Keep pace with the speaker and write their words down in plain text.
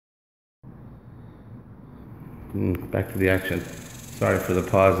back to the action. Sorry for the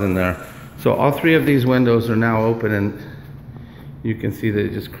pause in there. So all three of these windows are now open, and you can see that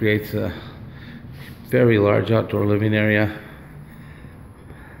it just creates a very large outdoor living area.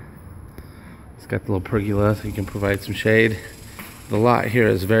 It's got the little pergola so you can provide some shade. The lot here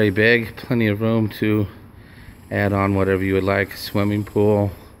is very big, plenty of room to add on whatever you would like. Swimming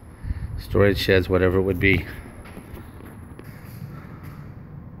pool, storage sheds, whatever it would be.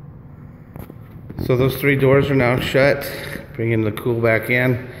 So those three doors are now shut, bringing the cool back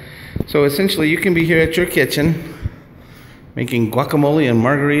in. So essentially you can be here at your kitchen making guacamole and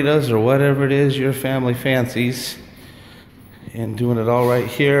margaritas or whatever it is your family fancies, and doing it all right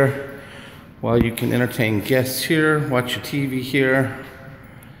here while you can entertain guests here, watch your TV here,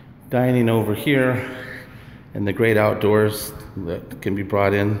 dining over here, and the great outdoors that can be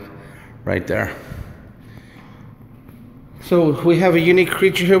brought in right there. So we have a unique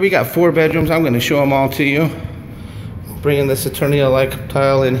creature here. We got 4 bedrooms. I'm going to show them all to you. Bringing this Eternia-like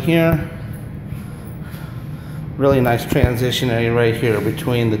tile in here. Really nice transition area right here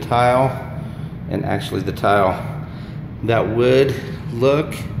between the tile and actually the tile. That wood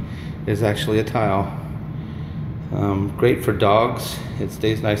look is actually a tile. Great for dogs. It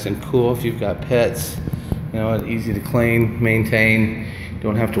stays nice and cool if you've got pets. You know, it's easy to clean, maintain.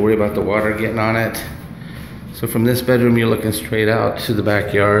 Don't have to worry about the water getting on it. So from this bedroom, you're looking straight out to the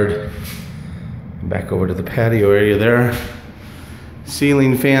backyard. Back over to the patio area there.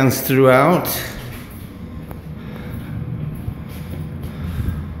 Ceiling fans throughout.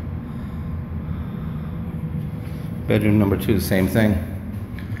 Bedroom number 2, the same thing.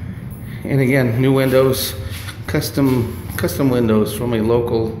 And again, new windows, custom windows from a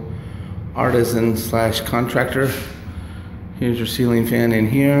local artisan / contractor. Here's your ceiling fan in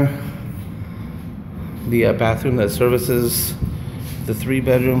here. The bathroom that services the 3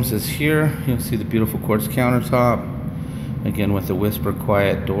 bedrooms is here. You'll see the beautiful quartz countertop. Again, with the whisper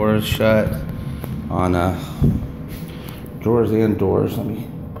quiet doors shut on drawers and doors. Let me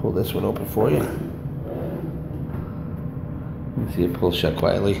pull this one open for you. You see it pulls shut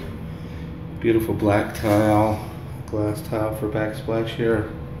quietly. Beautiful black tile, glass tile for backsplash here.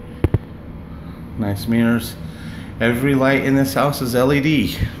 Nice mirrors. Every light in this house is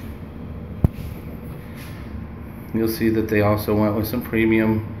LED. You'll see that they also went with some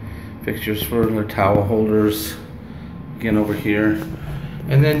premium fixtures for their towel holders. Again over here.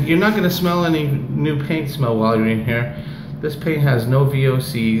 And then you're not going to smell any new paint smell while you're in here. This paint has no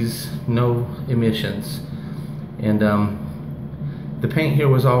VOCs, no emissions. And the paint here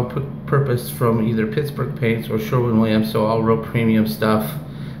was all purposed from either Pittsburgh Paints or Sherwin-Williams, so all real premium stuff.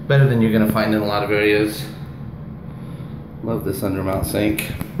 Better than you're going to find in a lot of areas. Love this undermount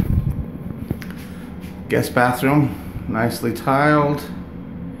sink. Guest bathroom, nicely tiled.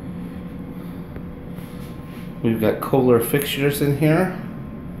 We've got Kohler fixtures in here.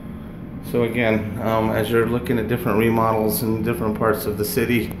 So again, as you're looking at different remodels in different parts of the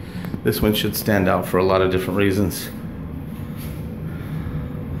city, this one should stand out for a lot of different reasons.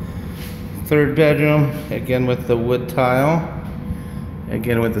 3rd bedroom, again with the wood tile,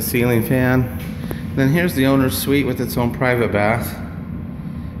 again with the ceiling fan. Then here's the owner's suite with its own private bath.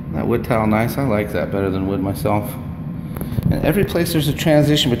 That wood tile, nice. I like that better than wood myself. And every place there's a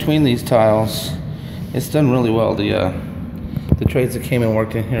transition between these tiles. It's done really well. The trades that came and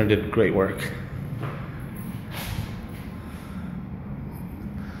worked in here did great work.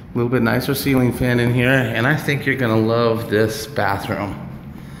 A little bit nicer ceiling fan in here, and I think you're gonna love this bathroom.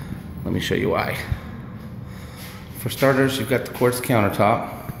 Let me show you why. For starters, you've got the quartz countertop.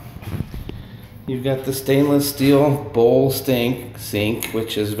 You've got the stainless steel bowl sink,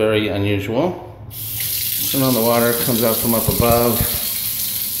 which is very unusual. Turn on the water, comes out from up above.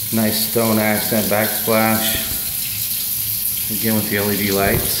 Nice stone accent backsplash. Again with the LED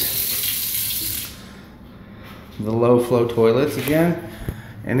lights. The low flow toilets again.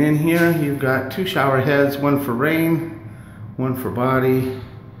 And in here you've got 2 shower heads, one for rain, one for body.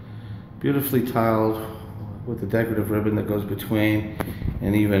 Beautifully tiled with the decorative ribbon that goes between,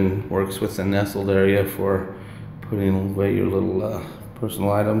 and even works with the nestled area for putting away your little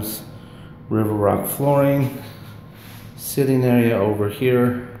personal items. River rock flooring, sitting area over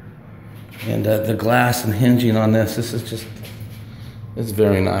here, and the glass and hinging on this is just, it's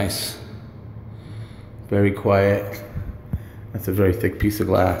very nice. Very quiet. That's a very thick piece of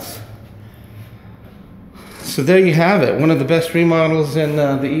glass. So there you have it, one of the best remodels in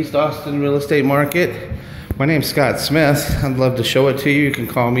the East Austin real estate market. My name's Scott Smith. I'd love to show it to you. You can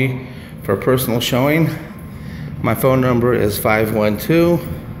call me for a personal showing. My phone number is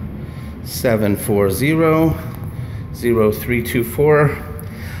 512-740-0324.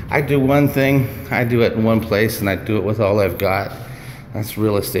 I do one thing, I do it in one place, and I do it with all I've got. That's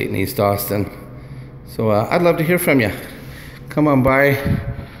real estate in East Austin. So I'd love to hear from you. Come on by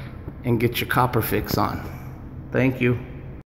and get your copper fix on. Thank you.